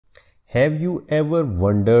Have you ever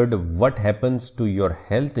wondered what happens to your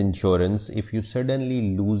health insurance if you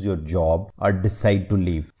suddenly lose your job or decide to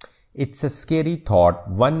leave? It's a scary thought.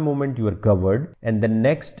 One moment you are covered and the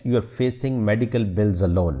next you are facing medical bills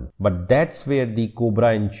alone. But that's where the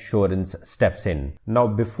COBRA insurance steps in. Now,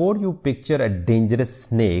 before you picture a dangerous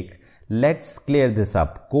snake, let's clear this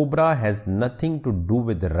up. COBRA has nothing to do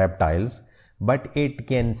with reptiles, but it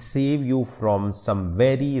can save you from some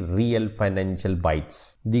very real financial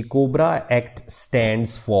bites. The COBRA Act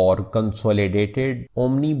stands for Consolidated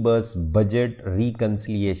Omnibus Budget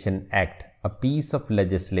Reconciliation Act, a piece of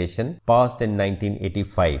legislation passed in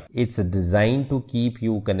 1985. It's designed to keep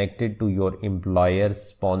you connected to your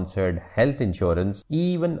employer-sponsored health insurance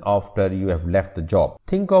even after you have left the job.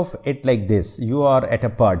 Think of it like this. You are at a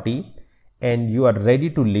party and you are ready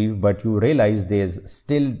to leave, but you realize there's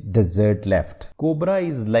still dessert left. COBRA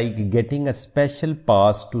is like getting a special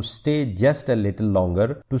pass to stay just a little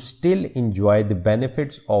longer, to still enjoy the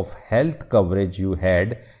benefits of health coverage you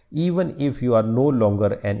had, even if you are no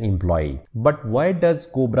longer an employee. But why does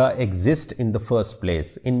COBRA exist in the first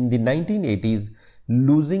place? In the 1980s,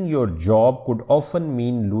 losing your job could often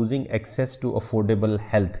mean losing access to affordable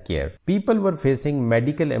health care. People were facing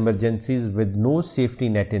medical emergencies with no safety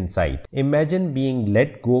net in sight. Imagine being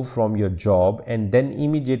let go from your job and then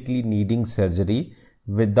immediately needing surgery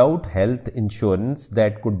without health insurance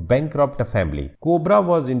that could bankrupt a family. COBRA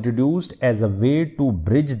was introduced as a way to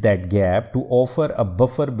bridge that gap, to offer a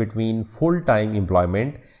buffer between full-time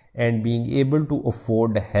employment and being able to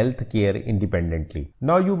afford health care independently.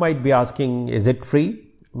 Now you might be asking, is it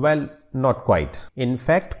free? Well, not quite. In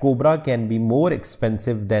fact, COBRA can be more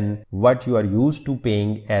expensive than what you are used to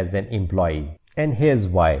paying as an employee. And here's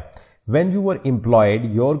why. When you were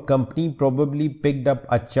employed, your company probably picked up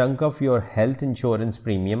a chunk of your health insurance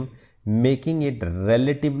premium, making it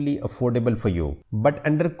relatively affordable for you. But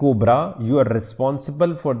under COBRA, you are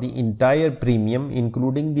responsible for the entire premium,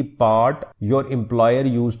 including the part your employer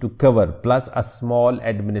used to cover, plus a small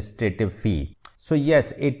administrative fee. So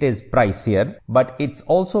yes, it is pricier, but it's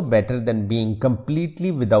also better than being completely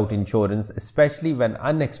without insurance, especially when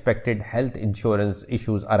unexpected health insurance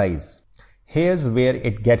issues arise. Here's where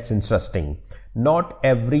it gets interesting. Not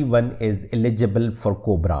everyone is eligible for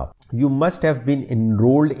COBRA. You must have been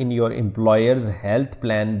enrolled in your employer's health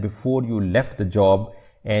plan before you left the job,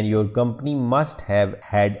 and your company must have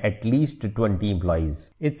had at least 20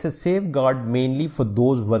 employees. It's a safeguard mainly for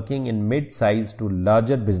those working in mid-sized to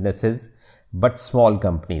larger businesses, but small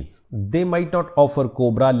companies. They might not offer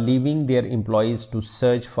COBRA, leaving their employees to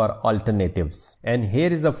search for alternatives. And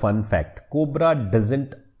here is a fun fact. COBRA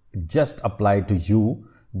doesn't just apply to you,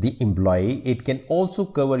 the employee. It can also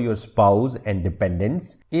cover your spouse and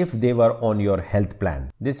dependents if they were on your health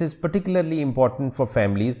plan. This is particularly important for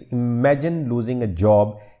families. Imagine losing a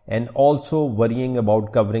job and also worrying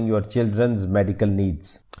about covering your children's medical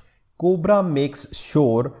needs. COBRA makes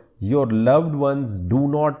sure your loved ones do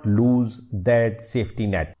not lose that safety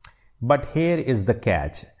net. But here is the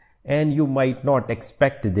catch, and you might not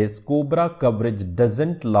expect this. COBRA coverage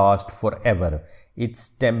doesn't last forever. It's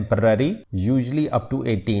temporary, usually up to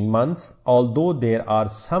 18 months, although there are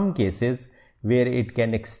some cases where it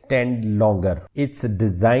can extend longer. It's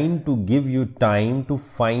designed to give you time to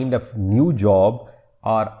find a new job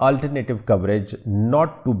or alternative coverage,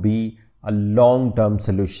 not to be a long-term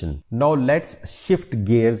solution. Now let's shift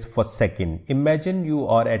gears for a second. Imagine you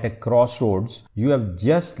are at a crossroads. You have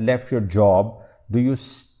just left your job. Do you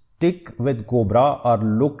stick with COBRA or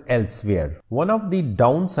look elsewhere? One of the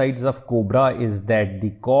downsides of COBRA is that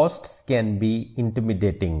the costs can be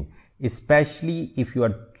intimidating, especially if you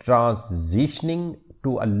are transitioning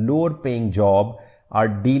to a lower paying job or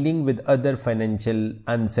dealing with other financial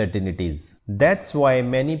uncertainties. That's why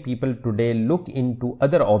many people today look into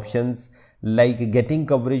other options like getting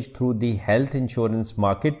coverage through the health insurance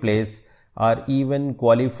marketplace or even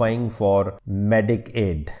qualifying for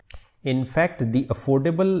Medicaid. In fact, the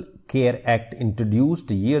Affordable Care Act, introduced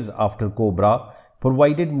years after COBRA,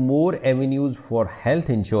 provided more avenues for health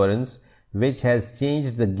insurance, which has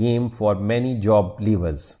changed the game for many job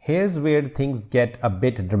leavers. Here's where things get a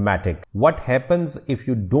bit dramatic. What happens if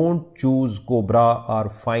you don't choose COBRA or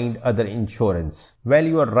find other insurance? Well,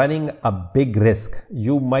 you are running a big risk.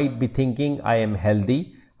 You might be thinking, I am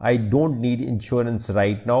healthy, I don't need insurance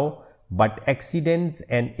right now. But accidents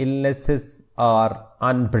and illnesses are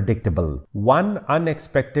unpredictable. One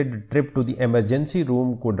unexpected trip to the emergency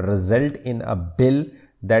room could result in a bill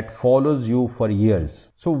that follows you for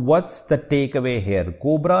years. So what's the takeaway here?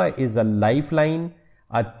 COBRA is a lifeline,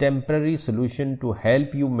 a temporary solution to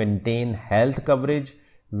help you maintain health coverage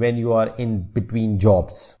when you are in between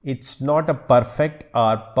jobs. It's not a perfect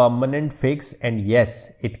or permanent fix, and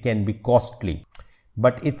yes, it can be costly,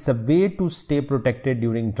 but it's a way to stay protected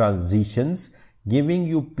during transitions, giving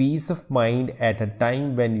you peace of mind at a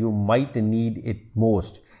time when you might need it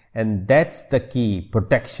most. And that's the key: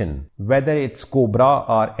 protection. Whether it's COBRA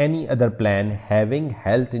or any other plan, having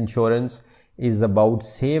health insurance is about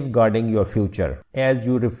safeguarding your future. As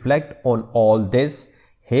you reflect on all this,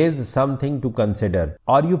 here's something to consider.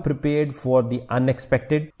 Are you prepared for the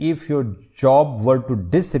unexpected? If your job were to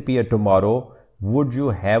disappear tomorrow, would you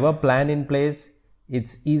have a plan in place?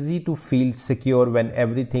 It's easy to feel secure when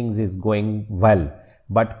everything is going well,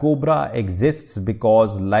 but COBRA exists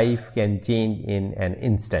because life can change in an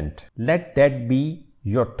instant. Let that be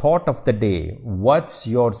your thought of the day. What's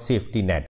your safety net?